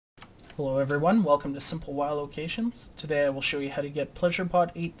Hello everyone, welcome to Simple WoW Locations. Today I will show you how to get Pleasure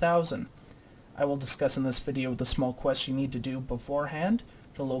Bot-8000. I will discuss in this video the small quests you need to do beforehand,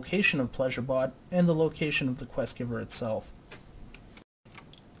 the location of Pleasure Bot, and the location of the quest giver itself.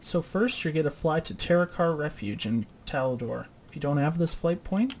 So first you're going to fly to Terrakar Refuge in Talador. If you don't have this flight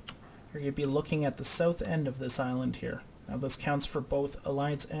point, you're going to be looking at the south end of this island here. Now this counts for both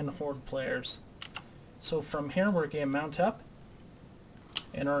Alliance and Horde players. So from here we're going to mount up.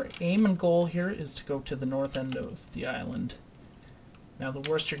 And our aim and goal here is to go to the north end of the island. Now the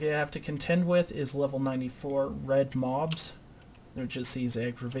worst you're going to have to contend with is level 94 red mobs. They're just these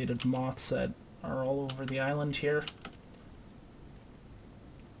aggravated moths that are all over the island here.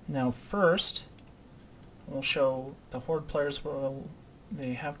 Now first, we'll show the Horde players where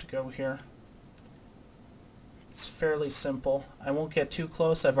they have to go here. It's fairly simple. I won't get too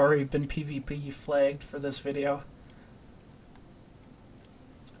close. I've already been PvP flagged for this video.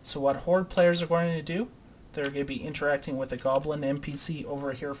 So what Horde players are going to do, they're going to be interacting with a Goblin NPC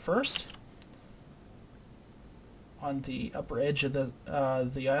over here first, on the upper edge of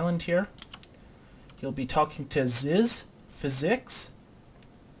the island here. You'll be talking to Ziz, Physics,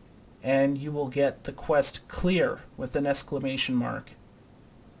 and you will get the quest Clear with an exclamation mark.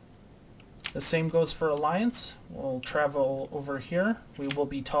 The same goes for Alliance. We'll travel over here. We will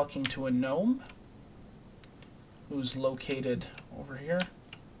be talking to a gnome who's located over here.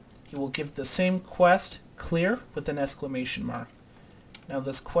 You will give the same quest Clear with an exclamation mark. Now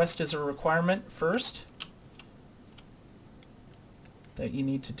this quest is a requirement first that you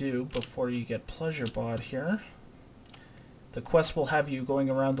need to do before you get Pleasure Bot here. The quest will have you going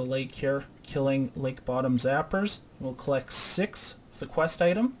around the lake here, killing lake bottom zappers. You will collect 6 of the quest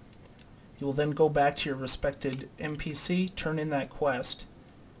item. You will then go back to your respected NPC, turn in that quest.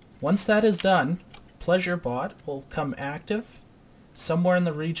 Once that is done, Pleasure Bot will come active somewhere in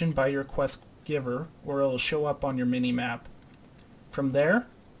the region by your quest giver, or it will show up on your mini-map. From there,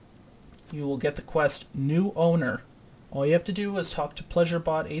 you will get the quest New Owner. All you have to do is talk to Pleasure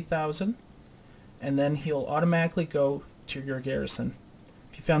Bot-8000, and then he'll automatically go to your garrison.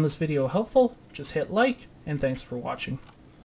 If you found this video helpful, just hit like, and thanks for watching.